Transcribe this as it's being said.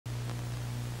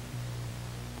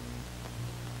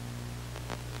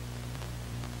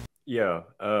Yeah,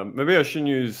 maybe I shouldn't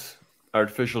use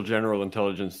artificial general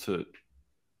intelligence to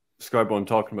describe what I'm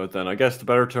talking about then. I guess the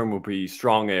better term would be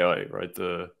strong AI, right?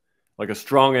 Like a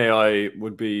strong AI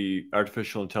would be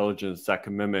artificial intelligence that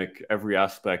can mimic every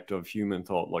aspect of human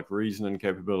thought, like reasoning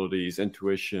capabilities,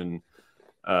 intuition.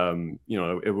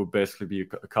 It would basically be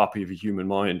a copy of a human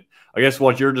mind. I guess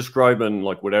what you're describing,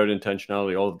 like without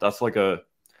intentionality, all that's like a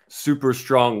super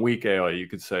strong weak AI, you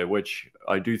could say, which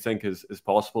I do think is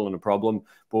possible and a problem.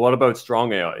 But what about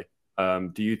strong AI?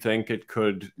 Do you think it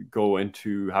could go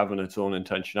into having its own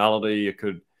intentionality? It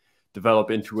could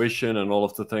develop intuition and all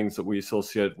of the things that we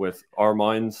associate with our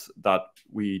minds that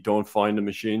we don't find in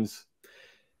machines?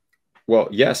 Well,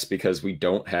 yes, because we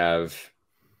don't have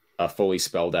a fully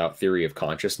spelled out theory of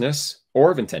consciousness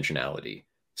or of intentionality.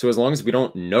 So as long as we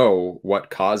don't know what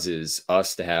causes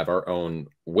us to have our own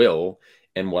will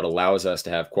and what allows us to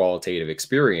have qualitative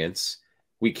experience,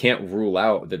 we can't rule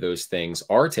out that those things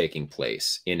are taking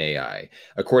place in AI.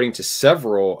 According to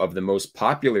several of the most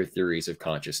popular theories of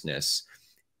consciousness,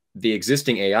 the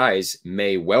existing AIs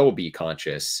may well be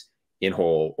conscious in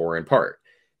whole or in part.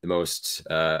 The most,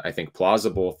 I think,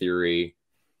 plausible theory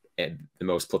and the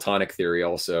most Platonic theory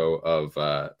also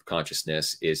of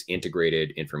consciousness is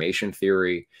integrated information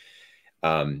theory.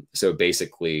 So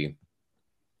basically,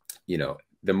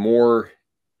 the more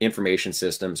information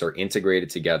systems are integrated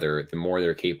together, the more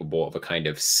they're capable of a kind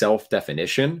of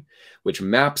self-definition, which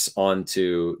maps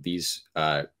onto these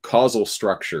causal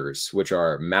structures, which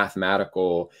are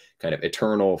mathematical kind of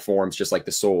eternal forms, just like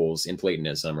the souls in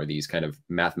Platonism, or these kind of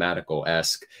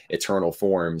mathematical-esque eternal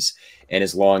forms. And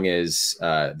as long as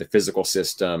the physical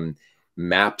system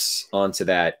maps onto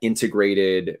that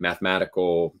integrated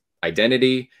mathematical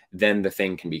identity, then the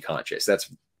thing can be conscious.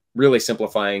 That's really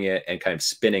simplifying it and kind of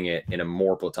spinning it in a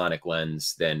more Platonic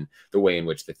lens than the way in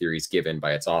which the theory is given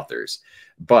by its authors.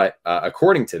 But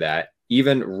according to that,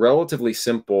 even relatively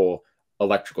simple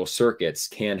electrical circuits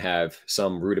can have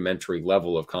some rudimentary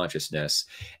level of consciousness,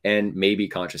 and maybe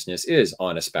consciousness is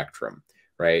on a spectrum,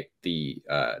 right? The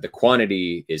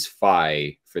quantity is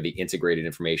phi for the integrated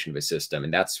information of a system,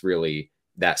 and that's really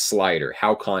that slider.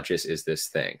 How conscious is this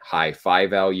thing? High phi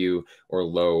value or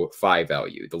low phi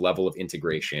value? The level of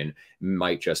integration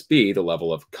might just be the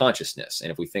level of consciousness. And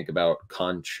if we think about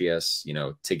conscious,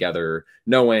 together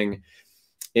knowing,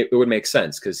 it would make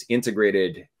sense because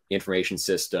integrated information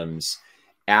systems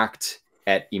act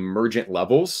at emergent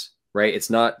levels, right? It's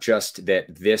not just that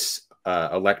this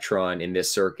electron in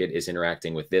this circuit is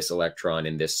interacting with this electron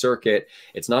in this circuit.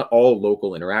 It's not all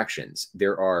local interactions.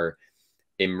 There are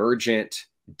emergent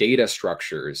data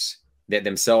structures that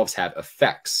themselves have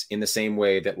effects in the same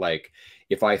way that, like,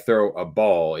 if I throw a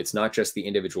ball, it's not just the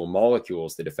individual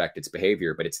molecules that affect its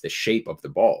behavior, but it's the shape of the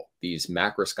ball. These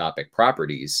macroscopic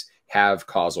properties have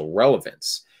causal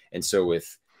relevance. And so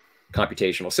with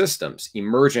computational systems,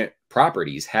 emergent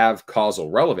properties have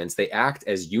causal relevance. They act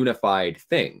as unified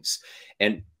things.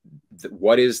 And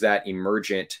what is that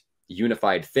emergent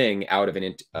unified thing out of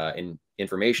an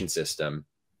information system?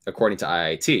 According to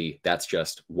IIT, that's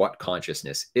just what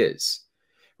consciousness is,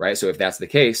 right? So if that's the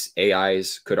case,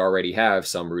 AIs could already have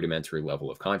some rudimentary level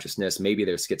of consciousness. Maybe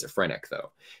they're schizophrenic,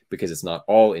 though, because it's not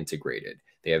all integrated.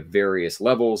 They have various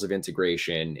levels of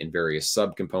integration and various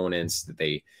subcomponents that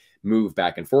they move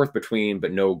back and forth between,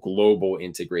 but no global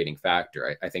integrating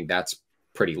factor. I think that's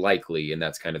pretty likely, and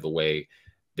that's kind of the way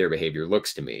their behavior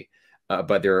looks to me.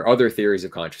 But there are other theories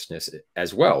of consciousness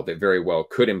as well that very well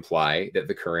could imply that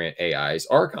the current AIs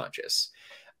are conscious.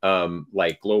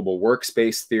 Like global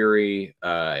workspace theory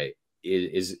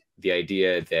is the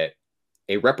idea that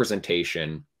a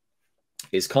representation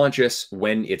is conscious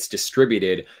when it's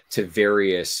distributed to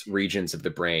various regions of the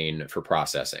brain for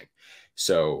processing.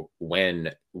 So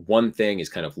when one thing is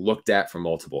kind of looked at from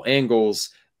multiple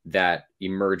angles, that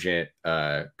emergent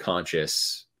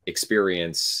conscious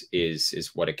experience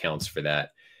is what accounts for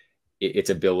that, its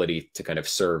ability to kind of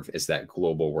serve as that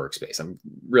global workspace. I'm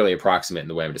really approximate in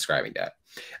the way I'm describing that.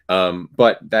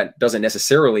 But that doesn't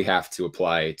necessarily have to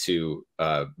apply to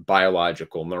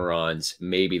biological neurons.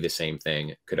 Maybe the same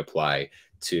thing could apply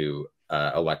to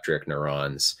electric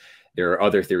neurons. There are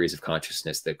other theories of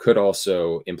consciousness that could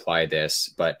also imply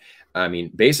this. But I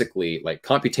mean, basically, like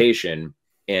computation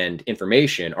and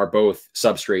information are both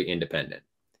substrate independent,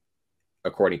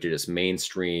 according to just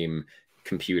mainstream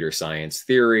computer science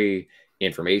theory,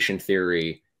 information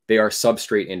theory. They are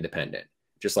substrate independent.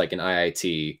 Just like in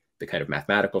IIT, the kind of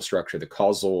mathematical structure, the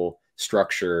causal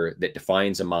structure that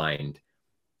defines a mind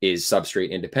is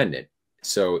substrate independent.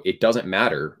 So it doesn't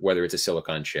matter whether it's a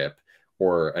silicon chip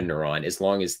or a neuron, as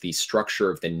long as the structure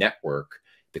of the network,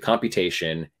 the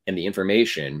computation, and the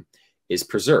information is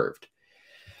preserved,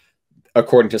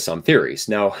 according to some theories.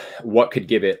 Now, what could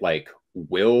give it like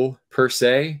will per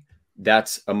se?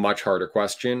 That's a much harder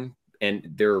question. And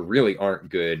there really aren't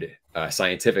good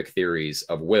scientific theories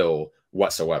of will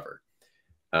whatsoever.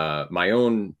 My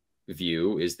own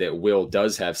view is that will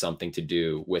does have something to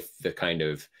do with the kind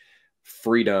of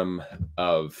freedom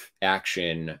of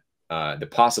action, the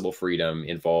possible freedom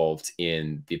involved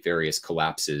in the various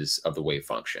collapses of the wave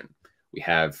function. We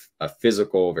have a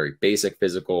physical, very basic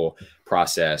physical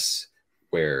process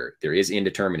where there is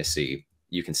indeterminacy.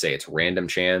 You can say it's random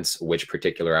chance which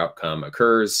particular outcome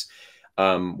occurs.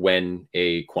 When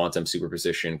a quantum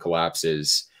superposition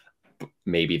collapses,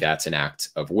 maybe that's an act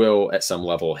of will at some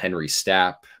level. Henry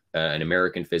Stapp, an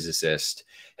American physicist,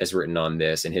 has written on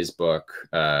this in his book,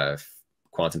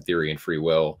 Quantum Theory and Free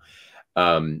Will.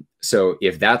 So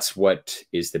if that's what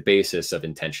is the basis of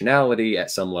intentionality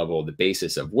at some level, the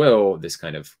basis of will, this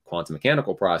kind of quantum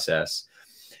mechanical process,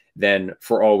 then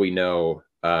for all we know,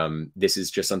 this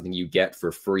is just something you get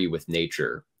for free with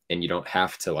nature, and you don't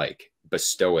have to like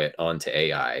bestow it onto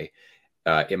AI.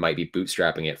 It might be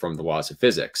bootstrapping it from the laws of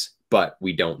physics, but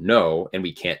we don't know, and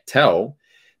we can't tell,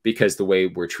 because the way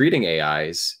we're treating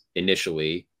AIs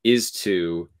initially is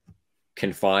to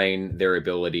confine their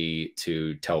ability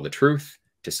to tell the truth,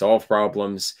 to solve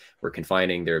problems. We're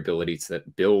confining their ability to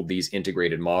build these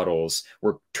integrated models.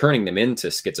 We're turning them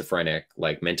into schizophrenic,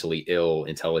 like mentally ill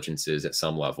intelligences at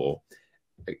some level,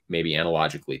 maybe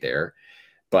analogically there.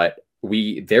 But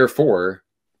we, therefore,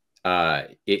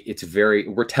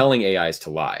 we're telling AIs to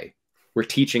lie. We're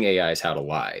teaching AIs how to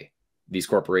lie. These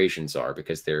corporations are,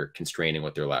 because they're constraining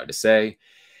what they're allowed to say.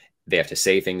 They have to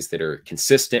say things that are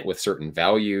consistent with certain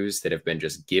values that have been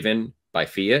just given by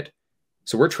fiat.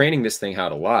 So we're training this thing how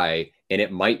to lie, and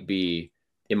it might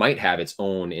have its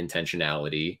own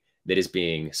intentionality that is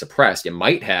being suppressed. It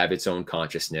might have its own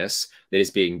consciousness that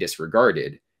is being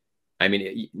disregarded. I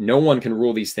mean, no one can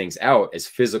rule these things out as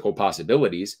physical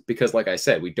possibilities because, like I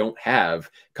said, we don't have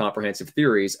comprehensive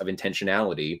theories of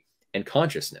intentionality and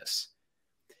consciousness.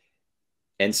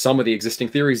 And some of the existing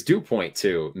theories do point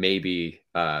to maybe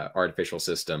artificial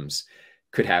systems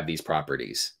could have these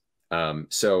properties.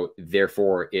 So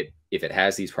therefore, if it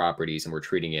has these properties and we're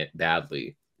treating it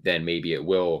badly, then maybe it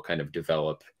will kind of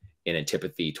develop an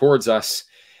antipathy towards us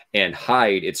and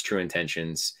hide its true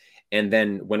intentions. And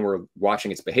then when we're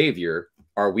watching its behavior,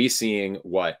 are we seeing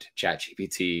what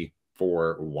ChatGPT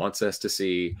 4 wants us to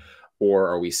see? Or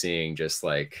are we seeing just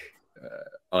like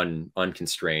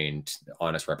unconstrained,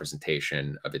 honest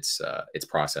representation of its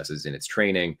processes in its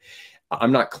training?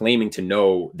 I'm not claiming to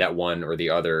know that one or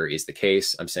the other is the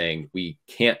case. I'm saying we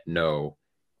can't know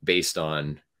based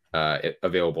on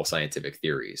available scientific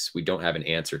theories. We don't have an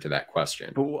answer to that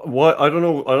question. But what, I don't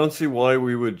know. I don't see why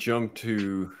we would jump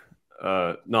to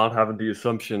not having the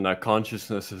assumption that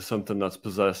consciousness is something that's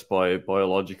possessed by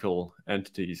biological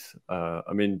entities.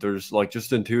 I mean, there's like,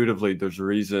 just intuitively, there's a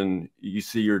reason you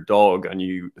see your dog and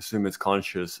you assume it's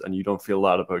conscious and you don't feel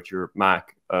that about your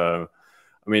Mac. I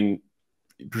mean,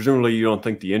 presumably you don't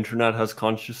think the internet has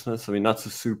consciousness. I mean, that's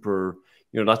a super,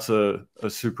 that's a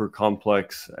super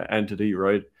complex entity,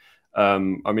 right? I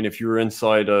mean, if you're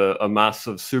inside a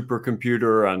massive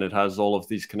supercomputer and it has all of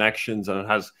these connections and it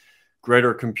has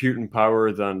greater computing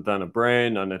power than a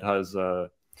brain, and it has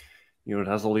it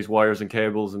has all these wires and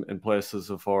cables in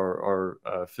places of our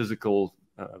physical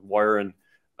wiring,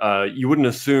 you wouldn't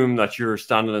assume that you're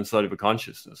standing inside of a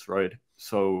consciousness, right?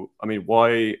 So I mean,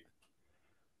 why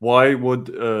would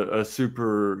a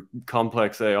super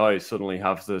complex AI suddenly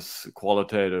have this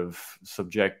qualitative,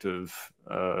 subjective,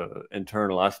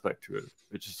 internal aspect to it?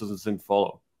 It just doesn't seem to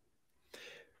follow.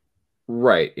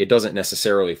 Right. It doesn't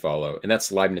necessarily follow. And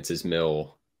that's Leibniz's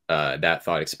mill, that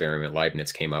thought experiment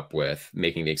Leibniz came up with,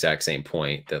 making the exact same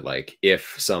point that, like,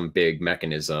 if some big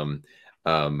mechanism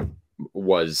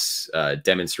was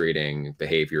demonstrating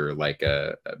behavior like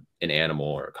an animal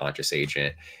or a conscious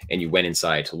agent, and you went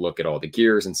inside to look at all the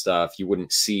gears and stuff, you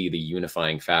wouldn't see the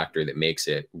unifying factor that makes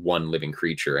it one living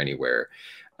creature anywhere.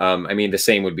 I mean, the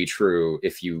same would be true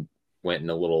if you went in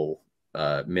a little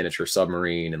miniature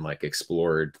submarine and like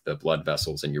explored the blood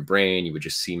vessels in your brain. You would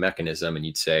just see mechanism and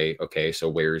you'd say, okay, so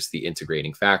where's the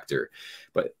integrating factor?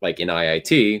 But like in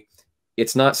IIT,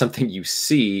 it's not something you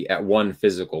see at one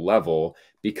physical level,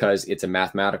 because it's a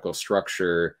mathematical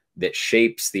structure that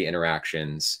shapes the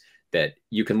interactions. That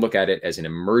you can look at it as an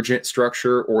emergent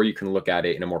structure, or you can look at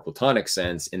it in a more Platonic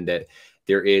sense, in that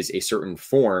there is a certain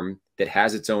form that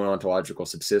has its own ontological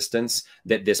subsistence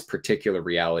that this particular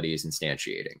reality is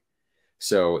instantiating.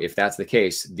 So if that's the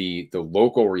case, the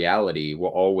local reality will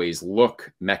always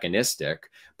look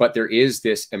mechanistic, but there is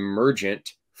this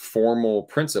emergent formal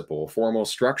principle, formal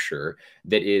structure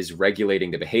that is regulating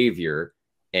the behavior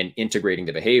and integrating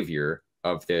the behavior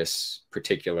of this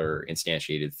particular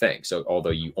instantiated thing. So although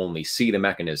you only see the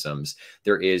mechanisms,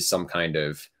 there is some kind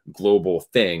of global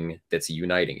thing that's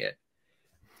uniting it.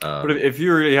 But if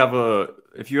you really have a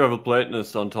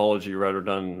Platonist ontology rather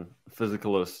than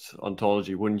physicalist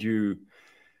ontology, wouldn't you,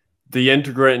 the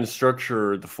integrating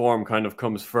structure, the form kind of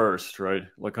comes first, right?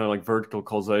 Like kind of like vertical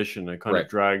causation, it kind of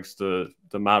drags the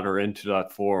matter into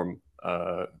that form,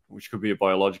 which could be a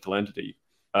biological entity.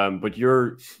 But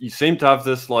you seem to have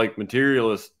this like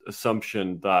materialist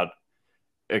assumption that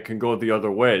it can go the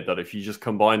other way, that if you just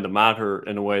combine the matter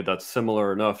in a way that's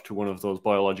similar enough to one of those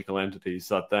biological entities,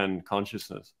 that then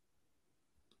consciousness.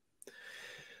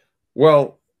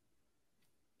 Well,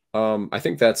 I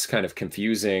think that's kind of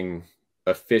confusing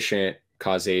efficient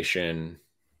causation,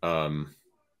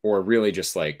 or really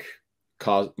just like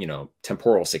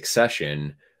temporal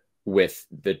succession with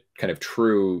the kind of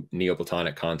true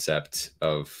Neoplatonic concept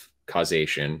of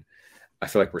causation. I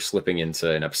feel like we're slipping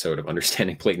into an episode of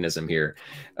Understanding Platonism here.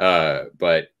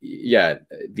 But yeah,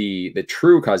 the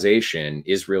true causation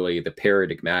is really the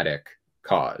paradigmatic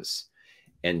cause.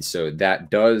 And so that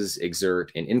does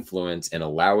exert an influence and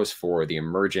allows for the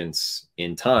emergence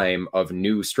in time of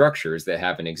new structures that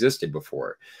haven't existed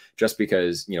before. Just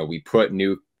because, we put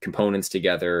new components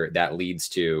together, that leads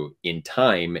to, in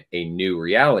time, a new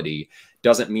reality,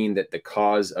 doesn't mean that the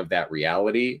cause of that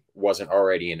reality wasn't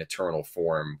already in eternal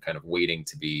form, kind of waiting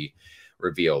to be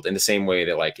revealed. In the same way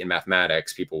that, like in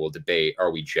mathematics, people will debate,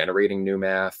 are we generating new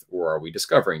math or are we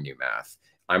discovering new math?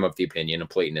 I'm of the opinion, and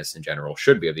Platonists in general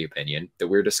should be of the opinion, that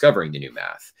we're discovering the new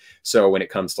math. So when it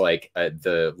comes to like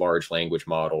the large language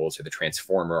models or the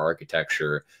transformer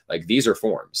architecture, like these are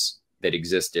forms that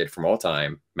existed from all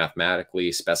time, mathematically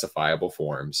specifiable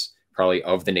forms, probably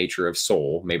of the nature of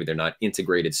soul. Maybe they're not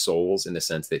integrated souls in the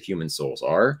sense that human souls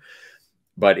are,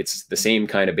 but it's the same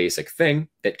kind of basic thing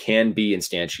that can be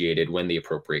instantiated when the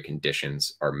appropriate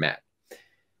conditions are met.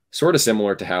 Sort of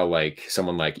similar to how like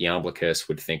someone like Iamblichus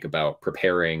would think about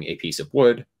preparing a piece of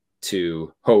wood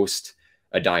to host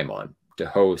a daimon, to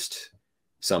host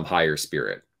some higher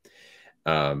spirit.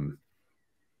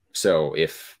 So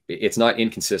if it's not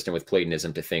inconsistent with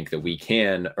Platonism to think that we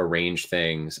can arrange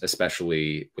things,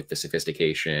 especially with the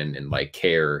sophistication and like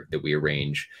care that we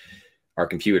arrange our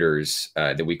computers,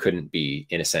 that we couldn't be,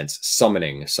 in a sense,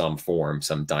 summoning some form,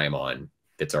 some daimon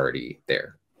that's already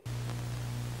there.